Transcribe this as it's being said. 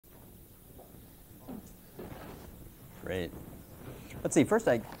Great. Let's see. First,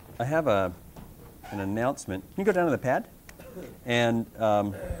 I have an announcement. Can you go down to the pad? And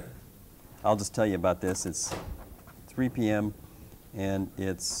I'll just tell you about this. It's 3 p.m. and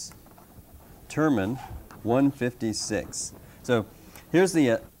it's Termin 156. So here's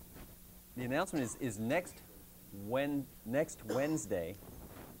the announcement is next Wednesday.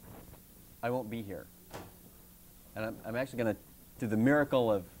 I won't be here, and I'm actually going to do the miracle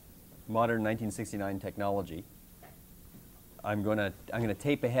of modern 1969 technology. I'm going to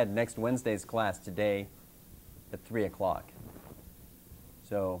tape ahead next Wednesday's class today at 3 o'clock.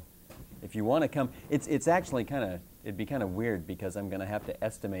 So if you want to come, it's actually it'd be kind of weird because I'm going to have to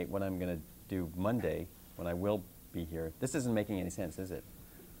estimate what I'm going to do Monday when I will be here. This isn't making any sense, is it?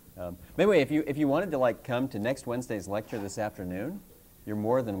 Anyway, if you wanted to come to next Wednesday's lecture this afternoon, you're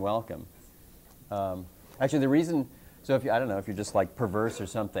more than welcome. Actually, the reason, so I don't know if you're just perverse or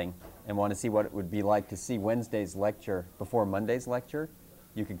something and want to see what it would be like to see Wednesday's lecture before Monday's lecture,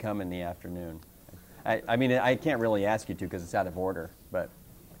 you could come in the afternoon. I mean, I can't really ask you to because it's out of order, but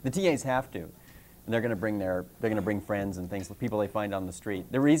the TAs have to, and they're going to bring friends and things, people they find on the street.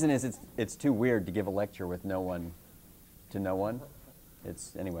 The reason is it's too weird to give a lecture with no one to no one.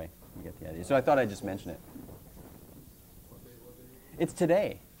 Anyway, you get the idea. So I thought I'd just mention it. It's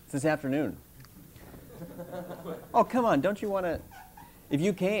today. It's this afternoon. Oh, come on! Don't you want to? If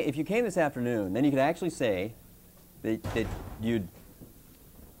you came this afternoon, then you could actually say that you'd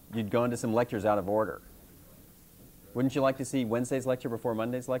go into some lectures out of order. Wouldn't you like to see Wednesday's lecture before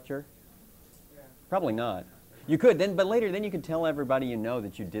Monday's lecture? Yeah. Probably not. You could then, but later then you could tell everybody you know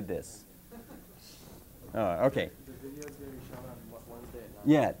that you did this. Oh, okay. The video's going to be shown on Wednesday at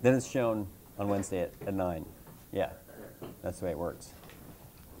 9. Yeah, then it's shown on Wednesday at 9. Yeah, that's the way it works.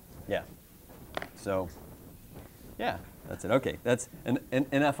 Yeah. So, yeah, that's it. Okay, that's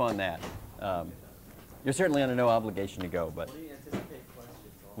enough on that. You're certainly under no obligation to go, but. What do you anticipate questions?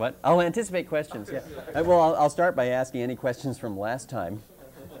 What? I'll anticipate questions, yeah. Well, I'll start by asking any questions from last time,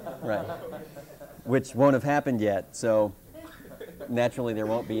 right, which won't have happened yet, so naturally there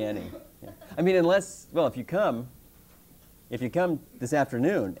won't be any. Yeah. I mean, unless, well, if you come this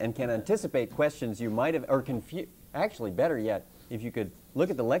afternoon and can anticipate questions you might have, or actually better yet, if you could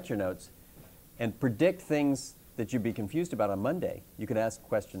look at the lecture notes and predict things that you'd be confused about on Monday, you could ask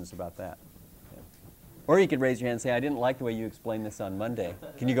questions about that. Yeah. Or you could raise your hand and say, I didn't like the way you explained this on Monday.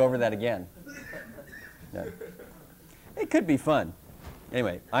 Can you go over that again? No. It could be fun.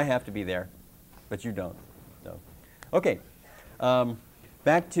 Anyway, I have to be there, but you don't. So, okay.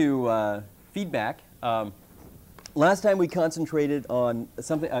 Back to feedback. Last time we concentrated on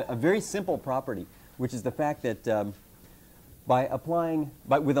a very simple property, which is the fact that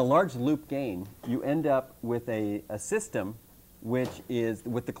with a large loop gain, you end up with a system which is,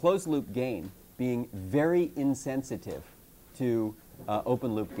 with the closed loop gain, being very insensitive to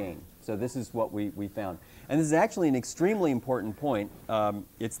open loop gain. So this is what we found. And this is actually an extremely important point.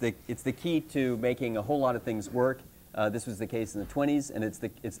 It's the key to making a whole lot of things work. This was the case in the 20s, and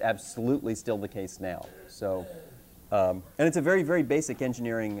it's absolutely still the case now. So, and it's a very, very basic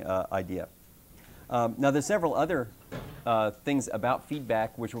engineering idea. Now, there's several other things about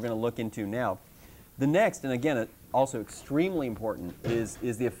feedback which we're going to look into now. The next, and again, also extremely important, is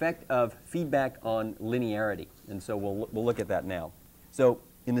the effect of feedback on linearity. And so we'll look at that now. So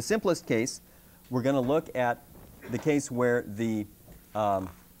in the simplest case, we're going to look at the case where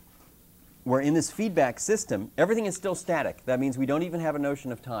where in this feedback system, everything is still static. That means we don't even have a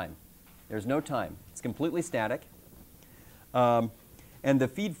notion of time. There's no time. It's completely static. And the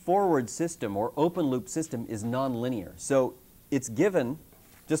feed-forward system, or open-loop system, is nonlinear. So it's given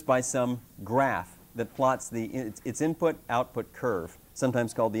just by some graph that plots its input-output curve,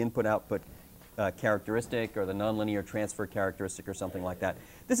 sometimes called the input-output characteristic or the nonlinear transfer characteristic or something like that.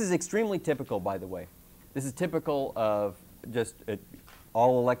 This is extremely typical, by the way. This is typical of just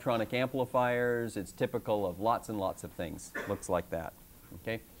all electronic amplifiers. It's typical of lots and lots of things. Looks like that.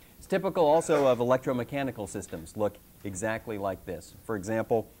 Okay? It's typical also of electromechanical systems. Look exactly like this. For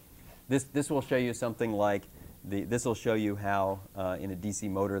example, this will show you something like this will show you how in a DC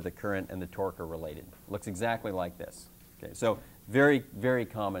motor the current and the torque are related. Looks exactly like this. Okay, so very, very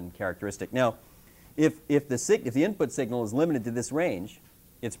common characteristic. Now, if the input signal is limited to this range,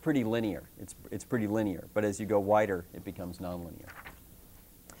 it's pretty linear. It's pretty linear. But as you go wider, it becomes nonlinear.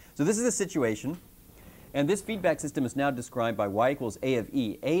 So this is the situation. And this feedback system is now described by y equals a of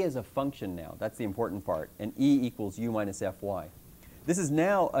e. A is a function now. That's the important part. And e equals u minus fy. This is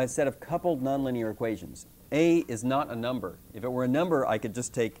now a set of coupled nonlinear equations. A is not a number. If it were a number, I could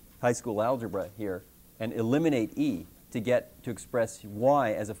just take high school algebra here and eliminate e to express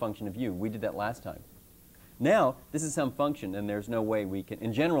y as a function of u. We did that last time. Now, this is some function, and there's no way we can,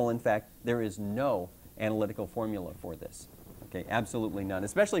 in general, in fact, there is no analytical formula for this. Okay, absolutely none,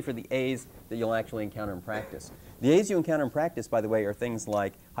 especially for the A's that you'll actually encounter in practice. The A's you encounter in practice, by the way, are things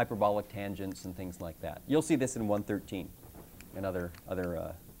like hyperbolic tangents and things like that. You'll see this in 113 and other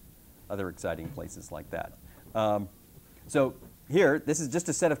exciting places like that. So here, this is just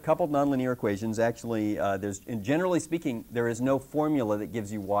a set of coupled nonlinear equations. Actually, generally speaking, there is no formula that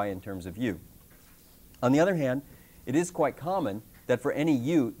gives you y in terms of u. On the other hand, it is quite common that for any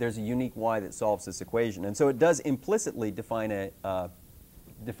u, there's a unique y that solves this equation. And so it does implicitly define a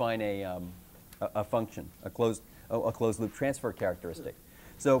function, a closed loop transfer characteristic.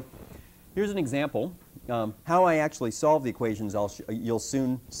 So here's an example. How I actually solve the equations you'll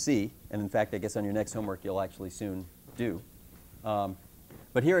soon see. And in fact, I guess on your next homework, you'll actually soon do.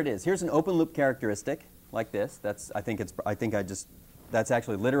 But here it is. Here's an open loop characteristic like this. That's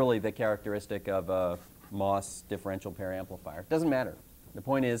actually literally the characteristic of a MOS differential pair amplifier. It doesn't matter. The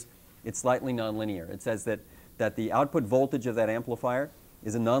point is, it's slightly nonlinear. It says that the output voltage of that amplifier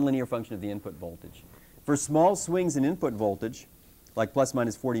is a nonlinear function of the input voltage. For small swings in input voltage, like plus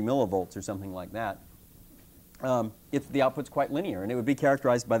minus 40 millivolts or something like that, the output's quite linear, and it would be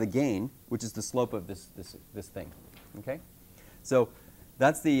characterized by the gain, which is the slope of this thing. Okay? So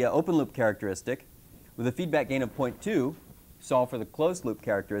that's the open loop characteristic. With a feedback gain of 0.2, solve for the closed loop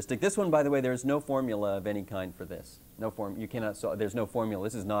characteristic. This one, by the way, there's no formula of any kind for this. You cannot solve. There's no formula.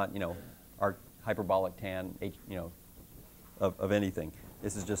 This is not, our hyperbolic tan, of anything.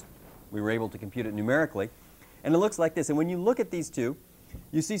 This is just, we were able to compute it numerically. And it looks like this. And when you look at these two,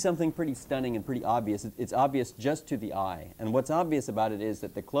 you see something pretty stunning and pretty obvious. It's obvious just to the eye. And what's obvious about it is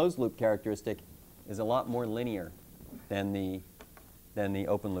that the closed loop characteristic is a lot more linear than the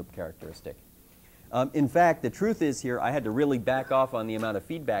open loop characteristic. In fact, the truth is here, I had to really back off on the amount of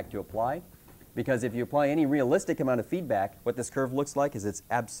feedback to apply, because if you apply any realistic amount of feedback, what this curve looks like is it's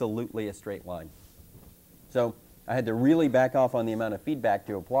absolutely a straight line. So I had to really back off on the amount of feedback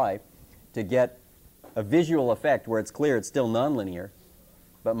to apply to get a visual effect where it's clear it's still nonlinear,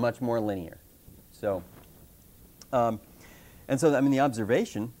 but much more linear. So, and so, I mean, the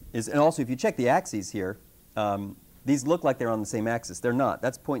observation is, and also if you check the axes here, these look like they're on the same axis. They're not.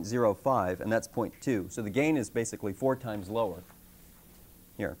 That's 0.05, and that's 0.2. So the gain is basically 4 times lower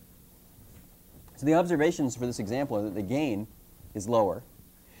here. So the observations for this example are that the gain is lower.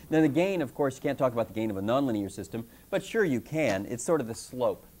 Now the gain, of course, you can't talk about the gain of a nonlinear system, but sure you can. It's sort of the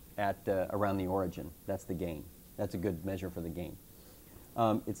slope at around the origin. That's the gain. That's a good measure for the gain.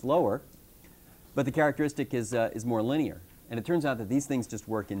 It's lower, but the characteristic is more linear. And it turns out that these things just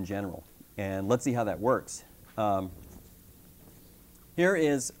work in general. And let's see how that works. Here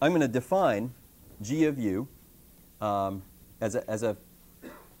is, I'm going to define g of u I'll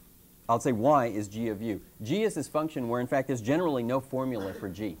say y is g of u. G is this function where, in fact, there's generally no formula for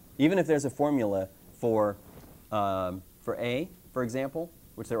g. Even if there's a formula for a, for example,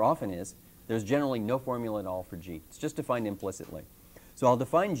 which there often is, there's generally no formula at all for g. It's just defined implicitly. So I'll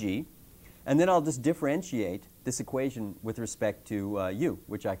define g, and then I'll just differentiate this equation with respect to u,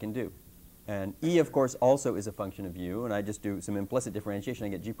 which I can do. And e, of course, also is a function of u, and I just do some implicit differentiation. I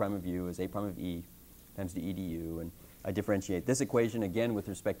get g prime of u is a prime of e times the e du, and I differentiate this equation again with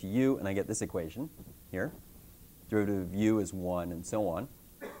respect to u, and I get this equation here. Derivative of u is 1, and so on.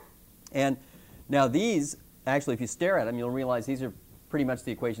 And now these, actually, if you stare at them, you'll realize these are pretty much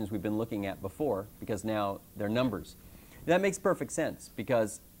the equations we've been looking at before, because now they're numbers. That makes perfect sense,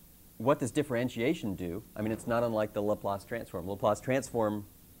 because what does differentiation do? I mean, it's not unlike the Laplace transform. Laplace transform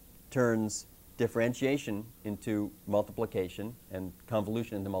turns differentiation into multiplication and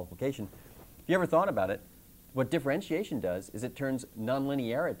convolution into multiplication. If you ever thought about it, what differentiation does is it turns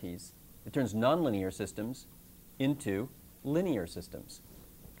nonlinearities, it turns nonlinear systems into linear systems.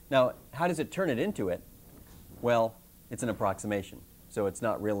 Now, how does it turn it into it? Well, it's an approximation, so it's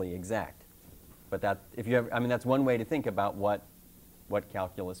not really exact. But that, if you I mean, that's one way to think about what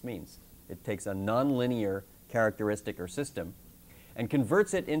calculus means. It takes a nonlinear characteristic or system and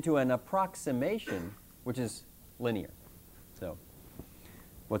converts it into an approximation which is linear. So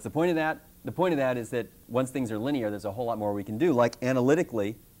what's the point of that? The point of that is that once things are linear, there's a whole lot more we can do, like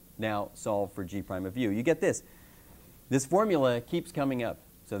analytically now solve for g prime of u. You get this. This formula keeps coming up.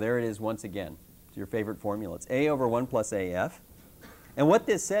 So there it is once again. It's your favorite formula. It's a over 1 plus af. And what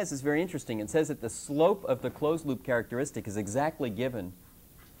this says is very interesting. It says that the slope of the closed loop characteristic is exactly given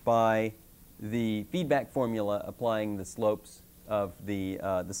by the feedback formula applying the slopes of the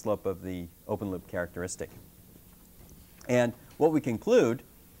slope of the open loop characteristic. And what we conclude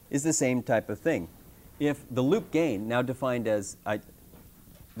is the same type of thing. If the loop gain, now defined as,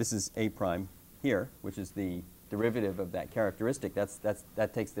 this is a prime, here, which is the derivative of that characteristic,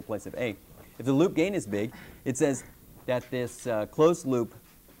 that takes the place of A. If the loop gain is big, it says that this closed loop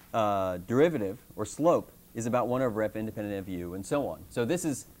derivative or slope is about 1 over f independent of u, and so on. So this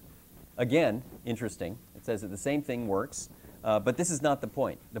is, again, interesting. It says that the same thing works, but this is not the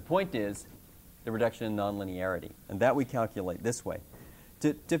point. The point is the reduction in nonlinearity, and that we calculate this way.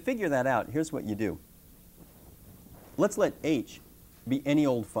 To figure that out, here's what you do. Let's let h be any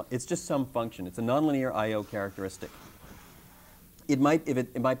old it's just some function. It's a nonlinear I/O characteristic. It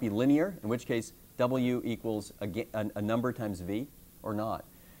might be linear, in which case w equals a number times v, or not.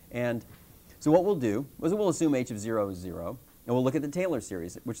 And so what we'll do is we'll assume h of 0 is 0, and we'll look at the Taylor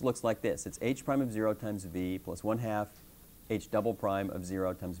series, which looks like this. It's h prime of 0 times v plus 1/2 h double prime of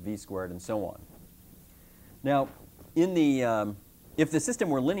 0 times v squared, and so on. Now, in the if the system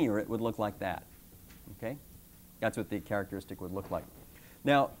were linear, it would look like that. Okay? That's what the characteristic would look like.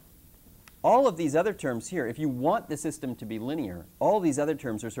 Now, all of these other terms here, if you want the system to be linear, all these other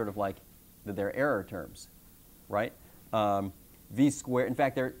terms are sort of like they're error terms, right? V squared, in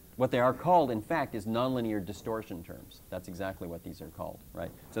fact, what they are called, in fact, is nonlinear distortion terms. That's exactly what these are called,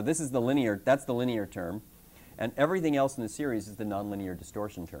 right? So this is the linear, that's the linear term, and everything else in the series is the nonlinear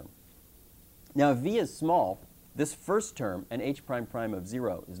distortion term. Now, if v is small, this first term, and h prime prime of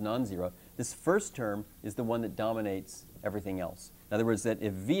 0 is non-zero, this first term is the one that dominates everything else. In other words, that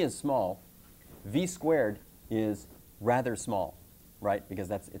if v is small, v squared is rather small, right? Because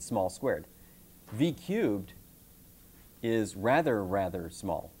it's small squared. V cubed is rather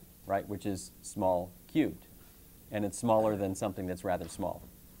small, right? Which is small cubed. And it's smaller than something that's rather small,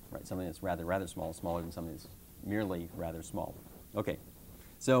 right? Something that's rather small is smaller than something that's merely rather small. Okay,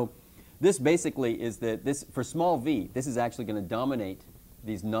 so this basically is that for small v, this is actually going to dominate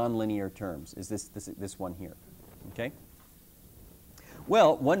these nonlinear terms, is this one here, okay?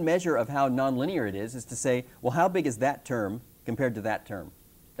 Well, one measure of how nonlinear it is to say, well, how big is that term compared to that term?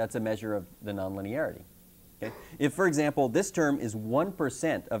 That's a measure of the nonlinearity. Okay? If, for example, this term is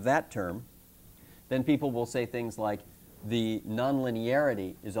 1% of that term, then people will say things like the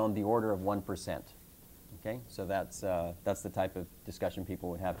nonlinearity is on the order of 1%. Okay? So that's the type of discussion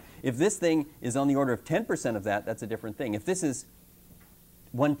people would have. If this thing is on the order of 10% of that, that's a different thing. If this is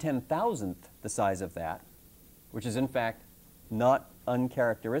 1/10,000th the size of that, which is in fact not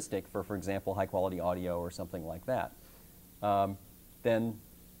uncharacteristic for example, high-quality audio or something like that, then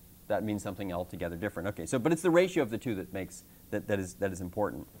that means something altogether different. Okay, so but it's the ratio of the two that makes that is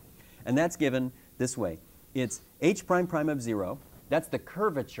important, and that's given this way. It's h prime prime of 0. That's the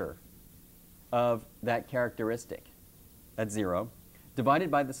curvature of that characteristic at 0, divided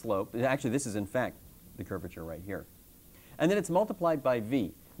by the slope. Actually, this is in fact the curvature right here, and then it's multiplied by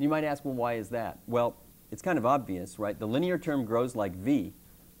v. You might ask, well, why is that? Well, it's kind of obvious, right? The linear term grows like v,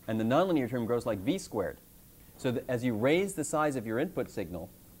 and the nonlinear term grows like v squared. So that as you raise the size of your input signal,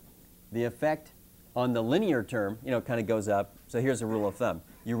 the effect on the linear term, kind of goes up. So here's a rule of thumb.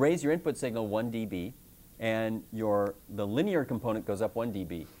 You raise your input signal 1 dB, and the linear component goes up 1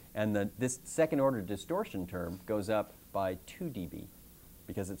 dB. And this second order distortion term goes up by 2 dB,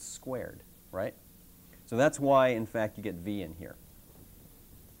 because it's squared, right? So that's why, in fact, you get v in here.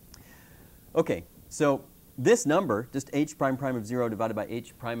 Okay, so this number, just h prime prime of 0 divided by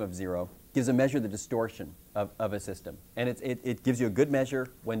h prime of 0, gives a measure of the distortion of a system. And it gives you a good measure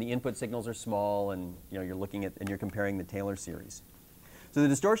when the input signals are small and you're looking at and you're comparing the Taylor series. So the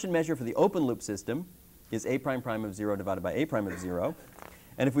distortion measure for the open loop system is a prime prime of 0 divided by a prime of 0.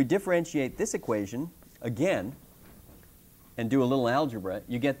 And if we differentiate this equation again and do a little algebra,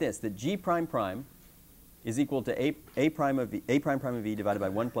 you get this, that g prime prime is equal to a prime prime of e divided by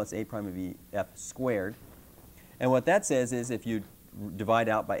 1 plus a prime of e f squared. And what that says is if you divide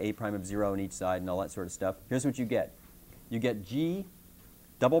out by a prime of 0 on each side and all that sort of stuff, here's what you get. You get g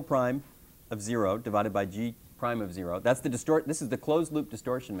double prime of 0 divided by g prime of 0. That's this is the closed loop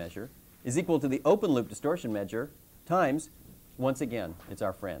distortion measure, is equal to the open loop distortion measure times, once again, it's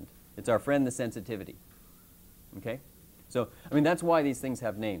our friend. It's our friend, the sensitivity. Okay? So, I mean, that's why these things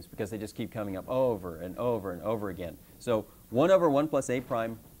have names, because they just keep coming up over and over and over again. So 1 over 1 plus a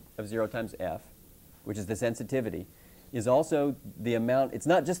prime of 0 times f, which is the sensitivity, is also the amount. It's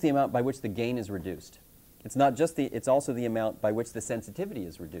not just the amount by which the gain is reduced. It's also the amount by which the sensitivity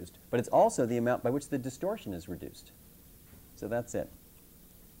is reduced, but it's also the amount by which the distortion is reduced. So that's it.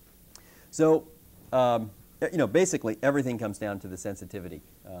 So, basically everything comes down to the sensitivity,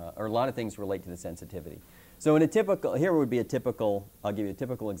 or a lot of things relate to the sensitivity. So in a typical, here would be a typical, I'll give you a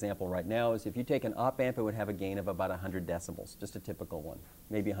typical example right now, is if you take an op amp, it would have a gain of about 100 decibels, just a typical one,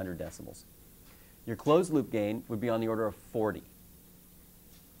 maybe 100 decibels. Your closed loop gain would be on the order of 40.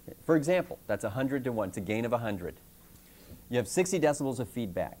 For example, that's 100 to 1. It's a gain of 100. You have 60 decibels of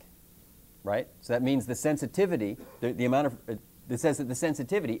feedback, right? So that means the sensitivity, the amount of, it says that the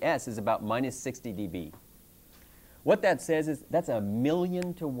sensitivity, S, is about minus 60 dB. What that says is that's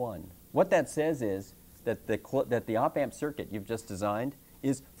 1,000,000 to 1. What that says is that the op-amp circuit you've just designed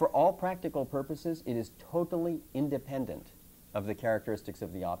is, for all practical purposes, it is totally independent of the characteristics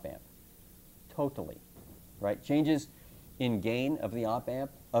of the op-amp. Totally, right? Changes in gain of the op-amp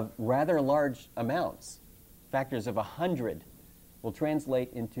of rather large amounts, factors of 100, will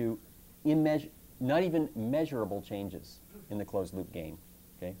translate into not even measurable changes in the closed-loop gain.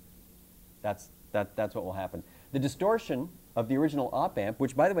 Okay, that's what will happen. The distortion of the original op-amp,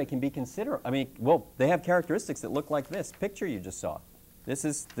 which, by the way, can be considered. I mean, well, they have characteristics that look like this picture you just saw. This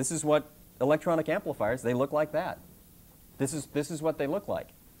is what electronic amplifiers, they look like that. This is what they look like.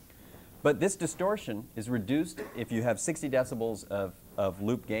 But this distortion is reduced if you have 60 decibels of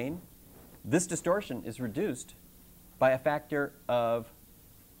loop gain. This distortion is reduced by a factor of,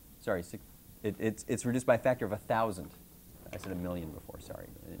 sorry, it's reduced by a factor of 1,000. I said 1,000,000 before, sorry,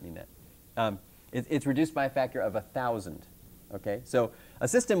 I didn't mean that. It's reduced by a factor of 1,000. Okay, so a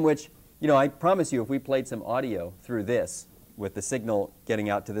system which, you know, I promise you, if we played some audio through this with the signal getting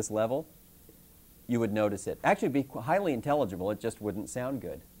out to this level, you would notice it. Actually, it'd be highly intelligible. It just wouldn't sound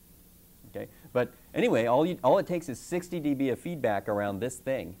good. Okay, but anyway, all it takes is 60 dB of feedback around this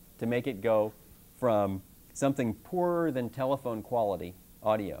thing to make it go from something poorer than telephone quality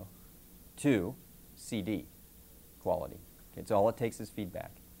audio to CD quality. Okay, so all it takes is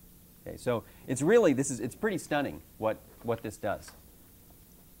feedback. Okay, so it's really, it's pretty stunning what this does.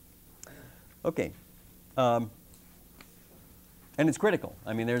 Okay, and it's critical.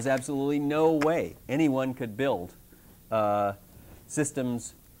 I mean, there's absolutely no way anyone could build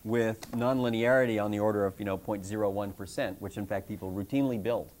systems with nonlinearity on the order of 0.01%, which in fact people routinely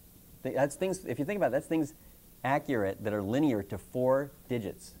build. That's things. If you think about it, that's things accurate that are linear to 4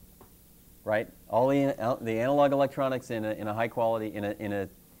 digits, right? All the analog electronics in a high quality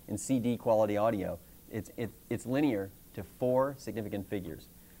in CD quality audio, it's linear to 4 significant figures.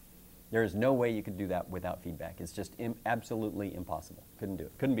 There is no way you could do that without feedback. It's just absolutely impossible. Couldn't do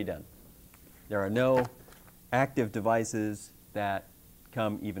it. Couldn't be done. There are no active devices that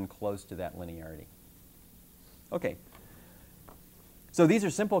come even close to that linearity. Okay. So these are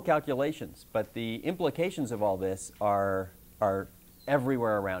simple calculations, but the implications of all this are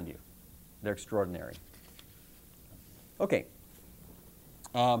everywhere around you. They're extraordinary. Okay.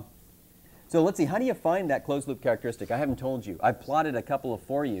 So let's see, how do you find that closed loop characteristic? I haven't told you. I've plotted a couple of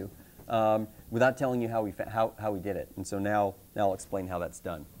for you without telling you how we did it. And so now I'll explain how that's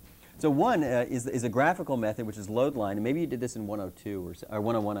done. So one is a graphical method, which is load line. And maybe you did this in 102 or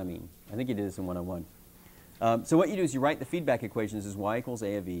 101, I mean. I think you did this in 101. So what you do is you write the feedback equations as y equals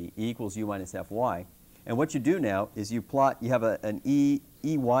a of e equals u minus fy. And what you do now is you have an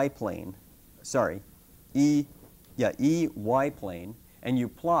EY plane, sorry, EY plane, and you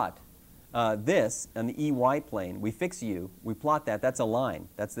plot this on the EY plane. We fix u, we plot that, that's a line,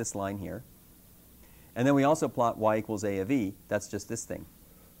 that's this line here. And then we also plot y equals a of e, that's just this thing.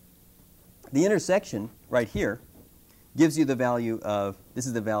 The intersection right here gives you the value of, this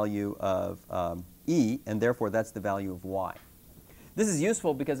is the value of e, and therefore that's the value of y. This is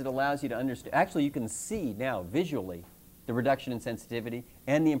useful because it allows you to understand, actually you can see now visually the reduction in sensitivity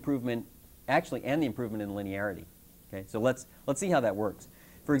and the improvement, and the improvement in linearity. Okay, so let's see how that works.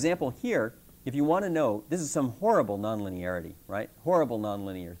 For example, here, if you want to know, this is some horrible nonlinearity, right? Horrible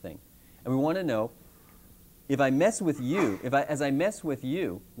nonlinear thing. And we want to know, if I mess with u, as I mess with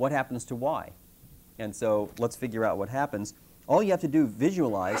u, what happens to y? And so let's figure out what happens. All you have to do,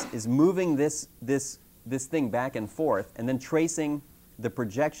 visualize, is moving this thing back and forth and then tracing the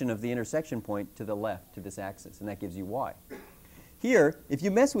projection of the intersection point to the left, to this axis, and that gives you y. Here, if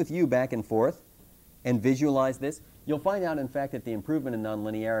you mess with u back and forth and visualize this, you'll find out, in fact, that the improvement in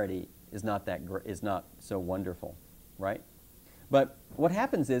nonlinearity is not so wonderful, right? But what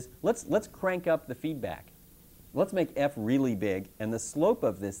happens is, let's crank up the feedback. Let's make f really big, and the slope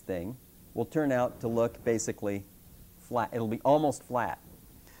of this thing will turn out to look basically flat. It'll be almost flat.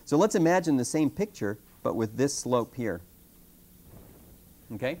 So let's imagine the same picture, but with this slope here.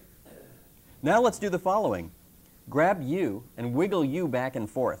 Okay? Now let's do the following. Grab u and wiggle u back and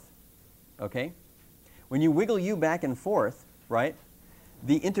forth. Okay? When you wiggle u back and forth, right,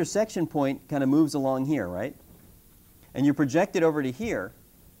 the intersection point kind of moves along here, right? And you project it over to here,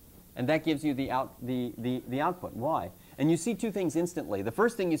 and that gives you the output, y. And you see two things instantly. The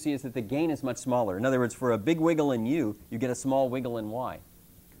first thing you see is that the gain is much smaller. In other words, for a big wiggle in u, you get a small wiggle in y.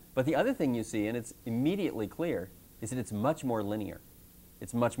 But the other thing you see, and it's immediately clear, is that it's much more linear.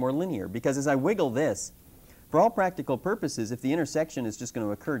 It's much more linear because as I wiggle this, for all practical purposes, if the intersection is just going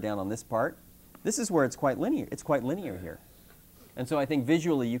to occur down on this part, this is where it's quite linear. It's quite linear here. And so I think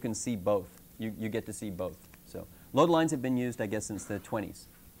visually you can see both. You get to see both. So load lines have been used, I guess, since the 20s,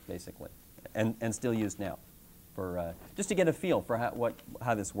 basically, and still used now, for just to get a feel for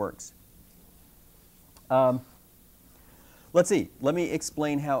how this works. Let's see. Let me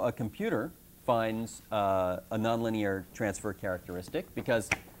explain how a computer finds a nonlinear transfer characteristic, because,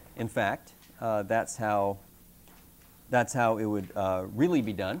 in fact, that's how it would really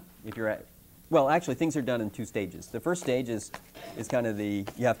be done if you're at. Well, actually, things are done in two stages. The first stage is kind of you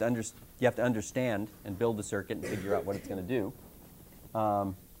have to understand and build the circuit and figure out what it's going to do.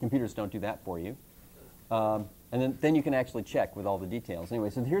 Computers don't do that for you. And then you can actually check with all the details. Anyway,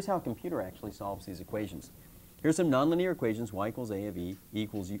 so here's how a computer actually solves these equations. Here's some nonlinear equations: y equals a of e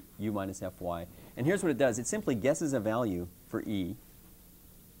equals u minus fy. And here's what it does. It simply guesses a value for e.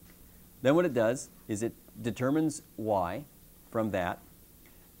 Then what it does is it determines y from that.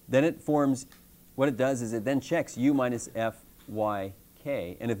 Then it forms, what it does is it then checks u minus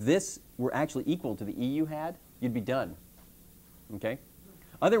fyk. And if this were actually equal to the e you had, you'd be done. Okay?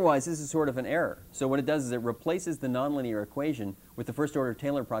 Otherwise, this is sort of an error. So what it does is it replaces the nonlinear equation with the first order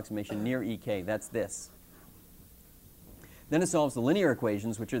Taylor approximation near ek. That's this. Then it solves the linear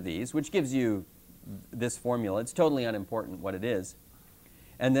equations, which are these, which gives you this formula. It's totally unimportant what it is.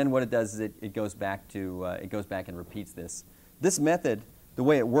 And then what it does is it goes back and repeats this. This method, the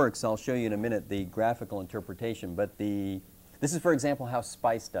way it works, I'll show you in a minute the graphical interpretation. But this is, for example, how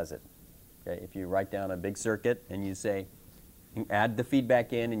SPICE does it. Okay, if you write down a big circuit and you say, you add the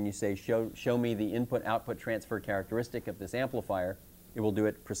feedback in and you say, show me the input-output transfer characteristic of this amplifier, it will do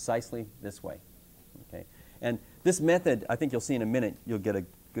it precisely this way. Okay? And this method, I think you'll see in a minute, you'll get a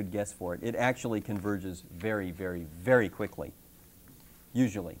good guess for it. It actually converges very, very, very quickly,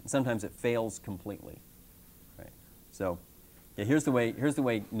 usually. Sometimes it fails completely. Right? So yeah, here's the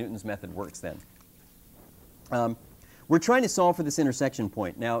way Newton's method works then. We're trying to solve for this intersection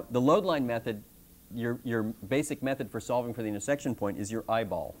point. Now, the load line method, your basic method for solving for the intersection point is your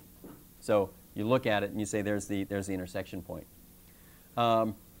eyeball. So you look at it and you say, there's the intersection point.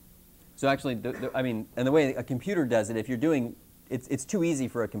 So actually, and the way a computer does it, if you're doing, it's too easy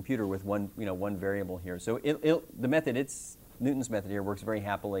for a computer with one variable here. So the method, Newton's method here works very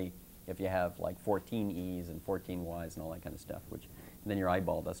happily if you have like 14 e's and 14 y's and all that kind of stuff, and then your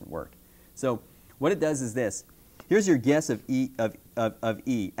eyeball doesn't work. So what it does is this. Here's your guess of E.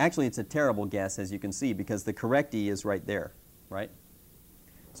 Actually, it's a terrible guess, as you can see, because the correct E is right there, right?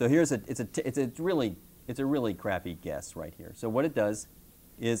 So here's it's a really crappy guess right here. So what it does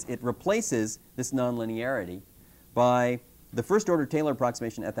is it replaces this nonlinearity by the first order Taylor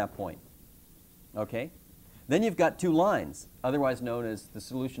approximation at that point. Okay? Then you've got two lines, otherwise known as the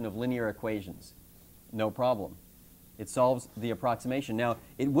solution of linear equations. No problem. It solves the approximation. Now,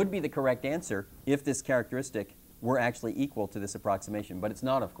 it would be the correct answer if this characteristic were actually equal to this approximation, but it's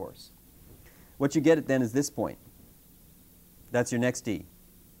not, of course. What you get then is this point. That's your next E.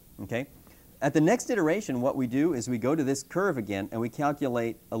 Okay? At the next iteration, what we do is we go to this curve again and we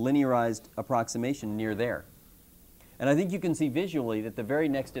calculate a linearized approximation near there. And I think you can see visually that the very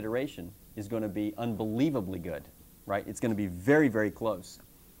next iteration is going to be unbelievably good, right? It's going to be very, very close.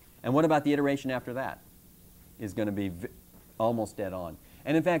 And what about the iteration after that? Is going to be almost dead on.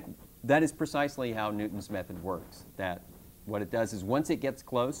 And in fact, that is precisely how Newton's method works. That what it does is once it gets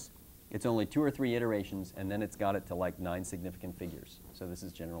close, it's only 2 or 3 iterations, and then it's got it to like 9 significant figures. So this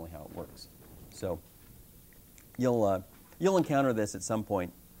is generally how it works. So you'll encounter this at some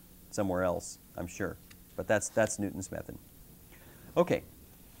point somewhere else, I'm sure. But that's Newton's method. Okay.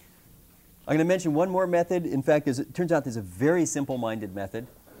 I'm going to mention one more method. In fact, as it turns out, there's a very simple-minded method.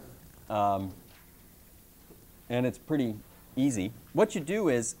 And it's pretty easy. What you do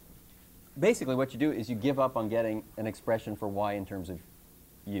is, basically what you do is you give up on getting an expression for y in terms of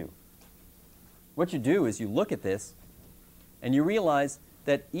u. What you do is you look at this and you realize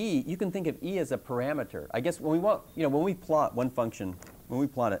that E, you can think of E as a parameter. I guess when we plot one function, when we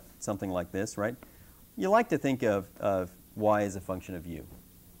plot it something like this, right? You like to think of y as a function of u,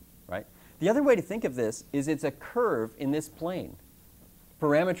 right? The other way to think of this is it's a curve in this plane,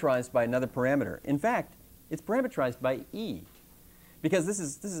 parameterized by another parameter. In fact, it's parameterized by E, because this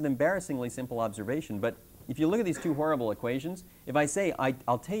is an embarrassingly simple observation. But if you look at these two horrible equations, if I say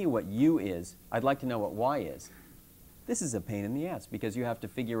I'll tell you what u is, I'd like to know what y is. This is a pain in the ass because you have to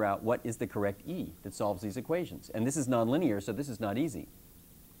figure out what is the correct E that solves these equations. And this is nonlinear, so this is not easy.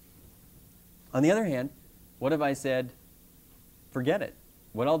 On the other hand, what if I said, forget it.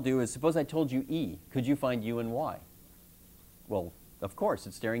 What I'll do is, suppose I told you E, could you find u and y? Well, Of course,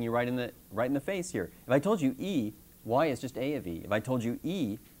 it's staring you right in the face here. If I told you E, y is just a of E. If I told you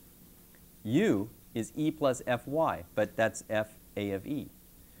E, u is E plus Fy, but that's F a of E.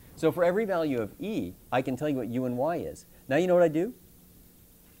 So for every value of E, I can tell you what u and y is. Now you know what I do?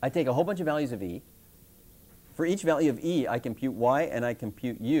 I take a whole bunch of values of E. For each value of E, I compute y and I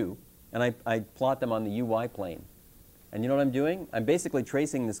compute u, and I plot them on the uy plane. And you know what I'm doing? I'm basically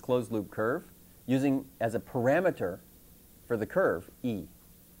tracing this closed loop curve using as a parameter for the curve E.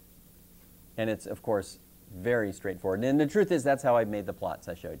 And it's, of course, very straightforward. And the truth is, that's how I made the plots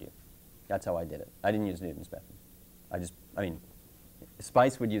I showed you. That's how I did it. I didn't use Newton's method. I mean,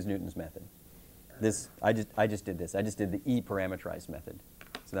 Spice would use Newton's method. I just did this. I just did the E parameterized method.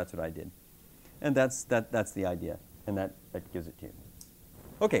 So that's what I did. And that's the idea. And that gives it to you.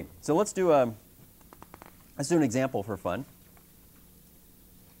 OK, so let's do an example for fun.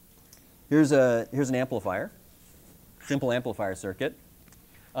 Here's an amplifier, simple amplifier circuit.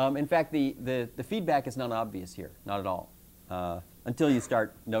 In fact, the feedback is not obvious here, not at all, until you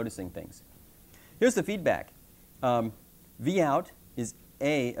start noticing things. Here's the feedback. V out is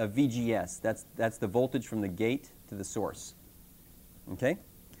A of VGS. That's the voltage from the gate to the source. Okay?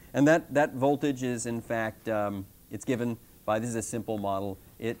 And that voltage is, in fact, it's given by, this is a simple model.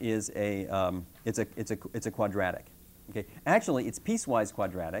 It is it's a quadratic. Okay? Actually, it's piecewise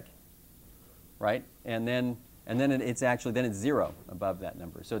quadratic, right? And then it's 0 above that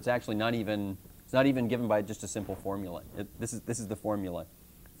number. So it's actually not even given by just a simple formula. This is the formula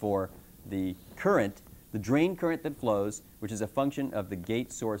for the current, the drain current that flows, which is a function of the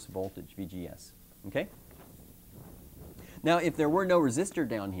gate source voltage, VGS. Okay? Now, if there were no resistor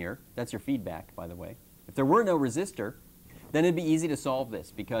down here, that's your feedback, by the way. If there were no resistor, then it'd be easy to solve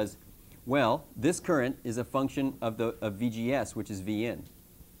this because, well, this current is a function of VGS, which is V in,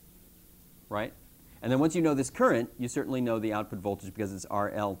 right? And then once you know this current, you certainly know the output voltage because it's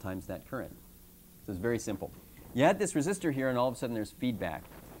RL times that current. So it's very simple. You add this resistor here, and all of a sudden there's feedback.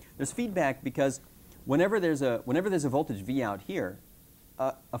 There's feedback because whenever there's a voltage V out here,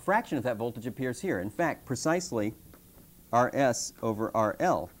 a fraction of that voltage appears here. In fact, precisely RS over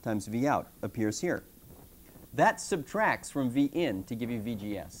RL times V out appears here. That subtracts from V in to give you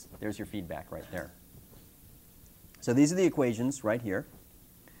VGS. There's your feedback right there. So these are the equations right here,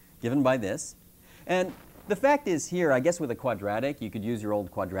 given by this. And the fact is here, I guess with a quadratic, you could use your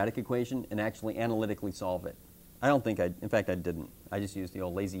old quadratic equation and actually analytically solve it. I don't think in fact I didn't. I just used the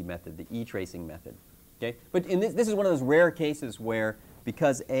old lazy method, the E-tracing method. Okay? But in this is one of those rare cases where,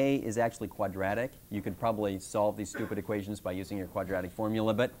 because A is actually quadratic, you could probably solve these stupid equations by using your quadratic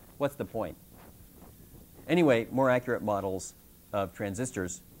formula, but what's the point? Anyway, more accurate models of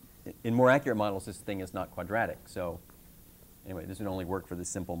transistors, in more accurate models, this thing is not quadratic. So anyway, this would only work for this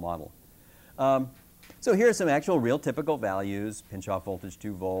simple model. So here are some actual real typical values: pinch-off voltage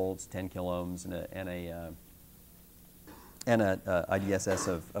 2 volts, 10 kiloohms, and a IDSS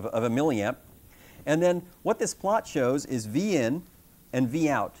of a milliamp. And then what this plot shows is V in and V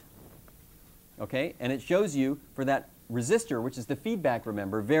out. Okay? And it shows you for that resistor, which is the feedback,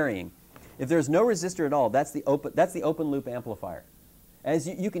 remember, varying. If there's no resistor at all, that's the open loop amplifier. As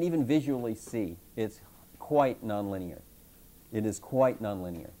you can even visually see, it's quite nonlinear. It is quite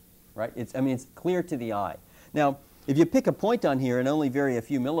nonlinear. Right? It's clear to the eye. Now, if you pick a point on here and only vary a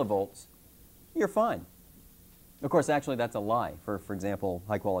few millivolts, you're fine. Of course, actually, that's a lie. For example,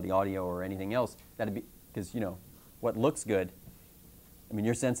 high-quality audio or anything else, that'd be because what looks good. I mean,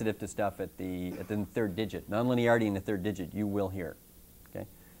 you're sensitive to stuff at the third digit. Nonlinearity in the third digit, you will hear. Okay?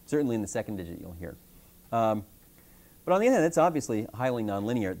 Certainly in the second digit, you'll hear. But on the other hand, it's obviously highly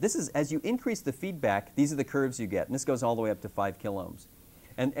nonlinear. This is, as you increase the feedback, these are the curves you get, and this goes all the way up to 5 kiloohms.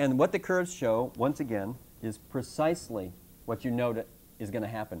 And what the curves show, once again, is precisely what you know is going to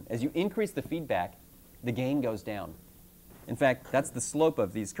happen. As you increase the feedback, the gain goes down. In fact, that's the slope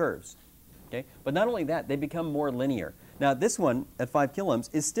of these curves. Okay? But not only that, they become more linear. Now, this one at 5 kiloohms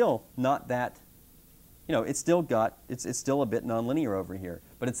is still not that, it's still a bit nonlinear over here,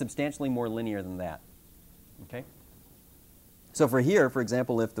 but it's substantially more linear than that. Okay? So for here, for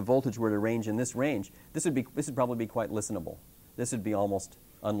example, if the voltage were to range in this range, this would probably be quite listenable. This would be almost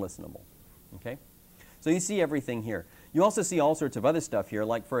unlistenable. Okay? So you see everything here. You also see all sorts of other stuff here,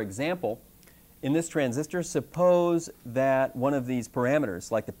 like, for example, in this transistor, suppose that one of these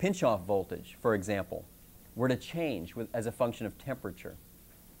parameters, like the pinch-off voltage, for example, were to change as a function of temperature.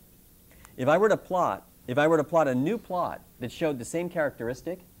 If I were to plot a new plot that showed the same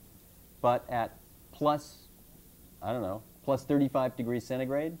characteristic, but at plus 35 degrees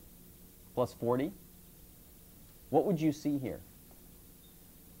centigrade, plus 40, what would you see here?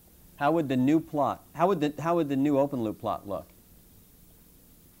 How would the new plot, how would the new open loop plot look?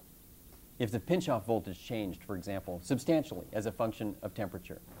 if the pinch-off voltage changed, for example, substantially as a function of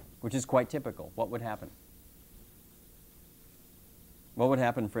temperature, which is quite typical, what would happen? What would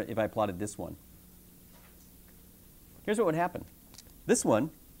happen if I plotted this one? Here's what would happen. This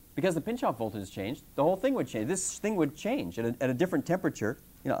one, because the pinch-off voltage changed, the whole thing would change. This thing would change at a different temperature.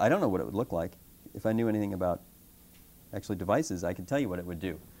 You know, I don't know what it would look like. If I knew anything about actually devices, I could tell you what it would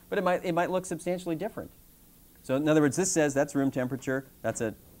do. But it might look substantially different. So in other words, this says that's room temperature. That's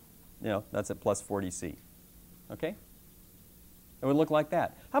at, that's at plus 40 C. Okay? It would look like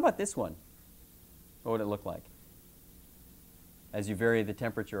that. How about this one? What would it look like? As you vary the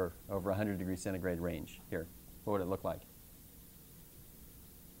temperature over 100 degrees centigrade range here, what would it look like?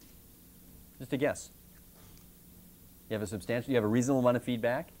 Just a guess. You have a reasonable amount of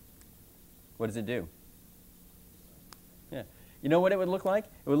feedback. What does it do? Yeah. You know what it would look like?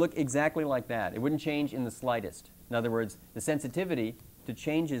 It would look exactly like that. It wouldn't change in the slightest. In other words, the sensitivity to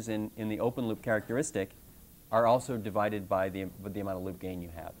changes in the open loop characteristic are also divided by the amount of loop gain you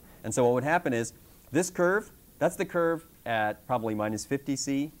have. And so what would happen is this curve, that's the curve at probably minus 50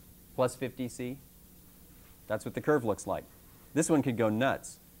 C, plus 50 C. That's what the curve looks like. This one could go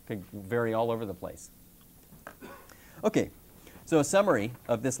nuts, could vary all over the place. Okay, so a summary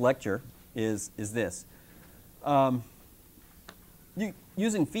of this lecture is this.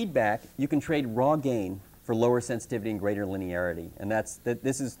 Using feedback, you can trade raw gain for lower sensitivity and greater linearity. And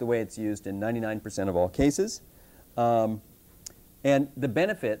this is the way it's used in 99% of all cases. And the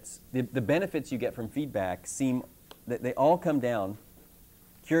benefits you get from feedback they all come down,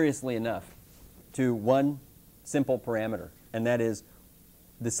 curiously enough, to one simple parameter. And that is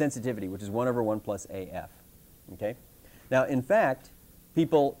the sensitivity, which is 1 over 1 plus AF. Okay? Now, in fact,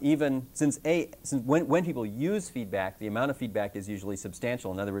 people even, when people use feedback, the amount of feedback is usually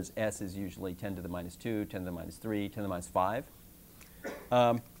substantial. In other words, S is usually 10 to the minus 2, 10 to the minus 3, 10 to the minus 5.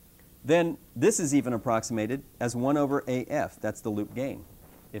 Then this is even approximated as 1 over AF. That's the loop gain,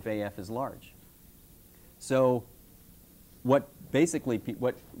 if AF is large. So what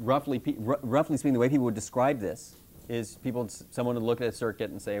roughly speaking, the way people would describe this is someone would look at a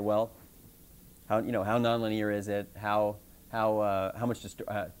circuit and say, well, how nonlinear is it? How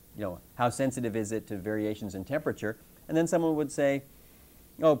sensitive is it to variations in temperature? And then someone would say,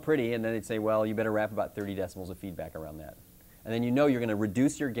 oh, pretty. And then they'd say, well, you better wrap about 30 decibels of feedback around that. And then you're going to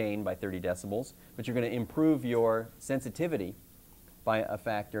reduce your gain by 30 decibels, but you're going to improve your sensitivity by a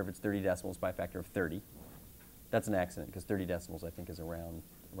factor, if it's 30 decibels, by a factor of 30. That's an accident, because 30 decibels, I think, is around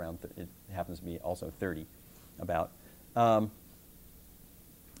it happens to be also 30, about.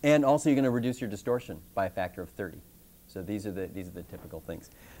 And also, you're going to reduce your distortion by a factor of 30. So these are the typical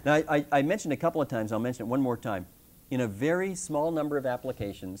things. Now, I mentioned a couple of times, I'll mention it one more time. In a very small number of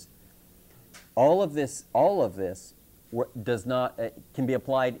applications, all of this can be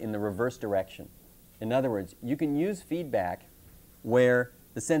applied in the reverse direction. In other words, you can use feedback where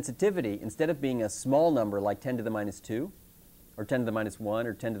the sensitivity, instead of being a small number like 10 to the minus 2, or 10 to the minus 1,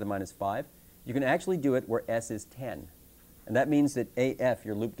 or 10 to the minus 5, you can actually do it where S is 10. And that means that AF,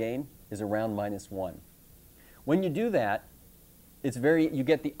 your loop gain, is around minus 1. When you do that, you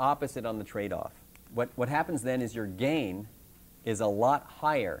get the opposite on the trade-off. What happens then is your gain is a lot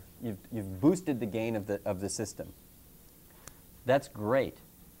higher. You've boosted the gain of the system. That's great.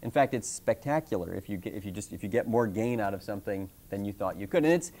 In fact, it's spectacular if you get more gain out of something than you thought you could.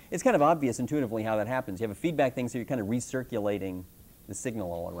 And it's kind of obvious intuitively how that happens. You have a feedback thing, so you're kind of recirculating the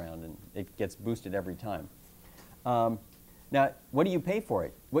signal all around, and it gets boosted every time. Now, what do you pay for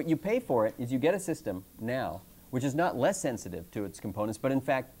it? What you pay for it is you get a system now which is not less sensitive to its components, but in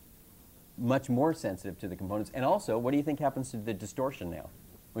fact much more sensitive to the components. And also, what do you think happens to the distortion now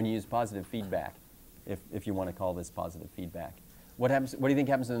when you use positive feedback, if you want to call this positive feedback? What do you think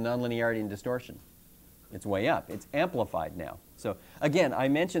happens to the nonlinearity and distortion? It's way up. It's amplified now. So again, I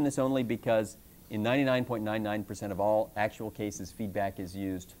mention this only because in 99.99% of all actual cases, feedback is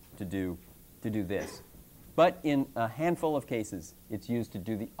used to do this. But in a handful of cases, it's used to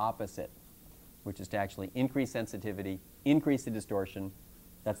do the opposite, which is to actually increase sensitivity, increase the distortion.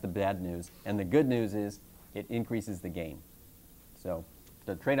 That's the bad news. And the good news is it increases the gain. So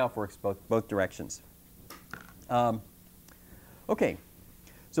the trade-off works both directions. Okay.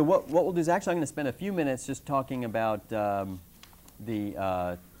 So what we'll do is actually I'm going to spend a few minutes just talking about our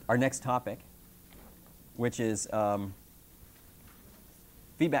next topic, which is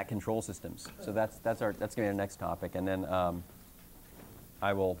feedback control systems. So that's going to be our next topic, and then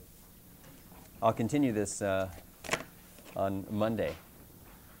I'll continue this on Monday.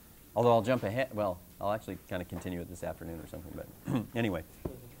 Although I'll jump ahead. Well, I'll actually kind of continue it this afternoon or something. But anyway,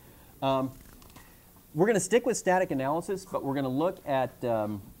 we're going to stick with static analysis, but we're going to look at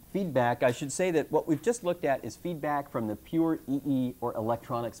feedback, I should say that what we've just looked at is feedback from the pure EE or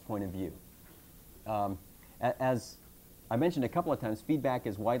electronics point of view. As I mentioned a couple of times, feedback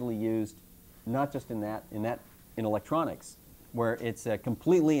is widely used not just in electronics, where it's a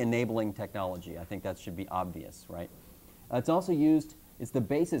completely enabling technology. I think that should be obvious, right? It's also used, it's the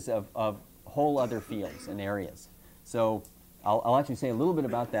basis of whole other fields and areas. So I'll actually say a little bit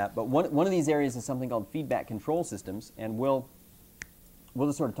about that, but one of these areas is something called feedback control systems, and we'll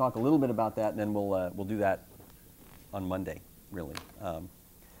just sort of talk a little bit about that, and then we'll do that on Monday, really.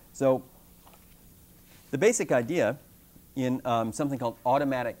 So the basic idea in something called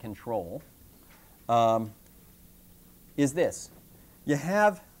automatic control is this. You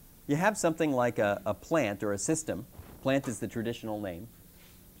have something like a plant or a system. Plant is the traditional name.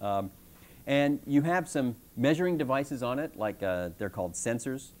 And you have some measuring devices on it, like they're called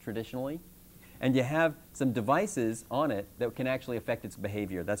sensors traditionally. And you have some devices on it that can actually affect its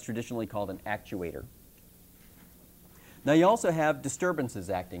behavior. That's traditionally called an actuator. Now you also have disturbances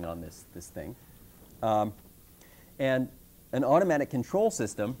acting on this thing. And an automatic control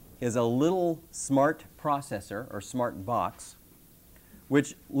system is a little smart processor or smart box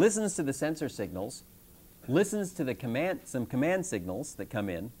which listens to the sensor signals, listens to the some command signals that come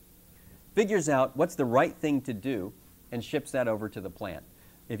in, figures out what's the right thing to do, and ships that over to the plant.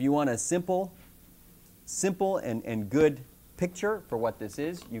 If you want a simple and good picture for what this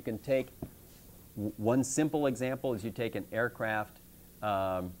is, you can take one simple example is you take an aircraft,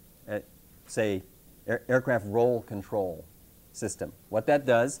 say aircraft roll control system. What that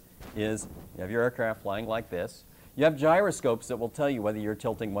does is you have your aircraft flying like this. You have gyroscopes that will tell you whether you're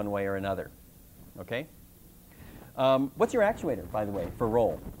tilting one way or another. Okay? What's your actuator, by the way, for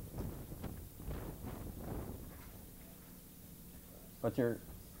roll? What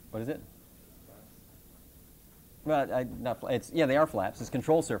is it? Well, yeah, they are flaps. It's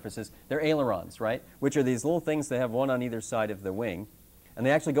control surfaces. They're ailerons, right? Which are these little things that have one on either side of the wing, and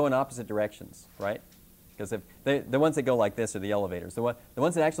they actually go in opposite directions, right? Because the ones that go like this are the elevators. The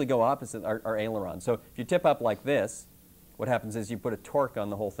ones that actually go opposite are ailerons. So if you tip up like this, what happens is you put a torque on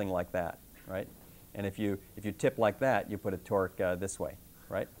the whole thing like that, right? And if you tip like that, you put a torque this way,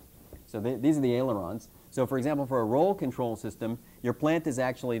 right? So these are the ailerons. So for example, for a roll control system, your plant is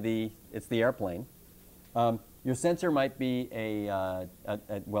actually it's the airplane. Your sensor might be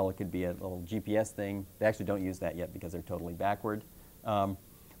well, it could be a little GPS thing. They actually don't use that yet because they're totally backward.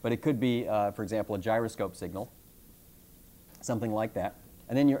 But it could be, for example, a gyroscope signal, something like that.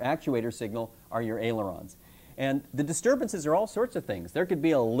 And then your actuator signal are your ailerons. And the disturbances are all sorts of things. There could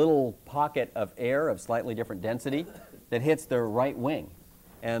be a little pocket of air of slightly different density that hits the right wing.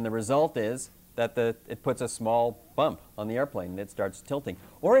 And the result is that it puts a small bump on the airplane and it starts tilting.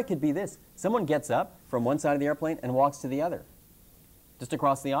 Or it could be this. Someone gets up from one side of the airplane and walks to the other, just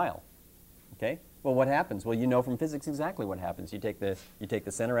across the aisle. Okay? Well, what happens? Well, you know from physics exactly what happens. You take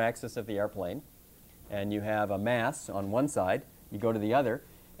the center axis of the airplane, and you have a mass on one side. You go to the other,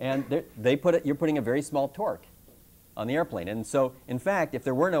 and you're putting a very small torque on the airplane. And so, in fact, if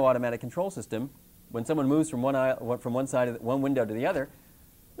there were no automatic control system, when someone moves from one side of one window to the other,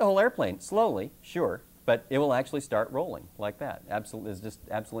 the whole airplane, slowly, sure, but it will actually start rolling like that. There's just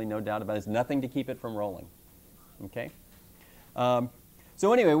absolutely no doubt about it. There's nothing to keep it from rolling. Okay?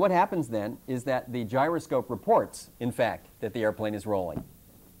 So anyway, what happens then is that the gyroscope reports, in fact, that the airplane is rolling.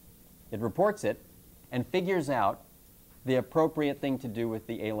 It reports it and figures out the appropriate thing to do with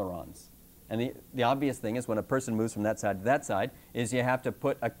the ailerons. And the obvious thing is when a person moves from that side to that side is you have to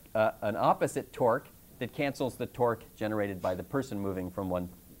put an opposite torque that cancels the torque generated by the person moving from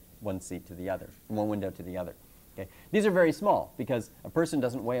one seat to the other, from one window to the other. Okay? These are very small because a person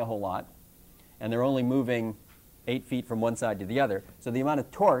doesn't weigh a whole lot, and they're only moving 8 feet from one side to the other. So the amount of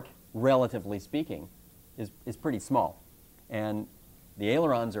torque, relatively speaking, is pretty small. And the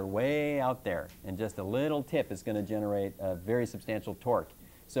ailerons are way out there, and just a little tip is going to generate a very substantial torque.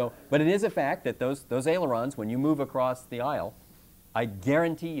 So, but it is a fact that those ailerons, when you move across the aisle, I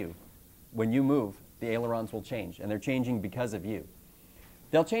guarantee you, when you move, the ailerons will change, and they're changing because of you.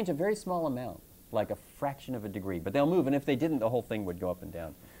 They'll change a very small amount, like a fraction of a degree, but they'll move, and if they didn't, the whole thing would go up and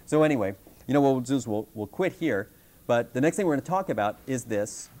down. So anyway, you know what we'll do is we'll quit here, but the next thing we're going to talk about is the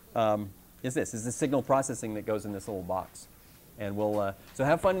signal processing that goes in this little box. And so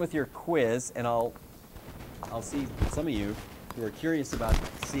have fun with your quiz, and I'll see some of you who are curious about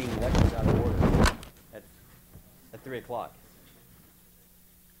seeing lectures out of order at 3 o'clock.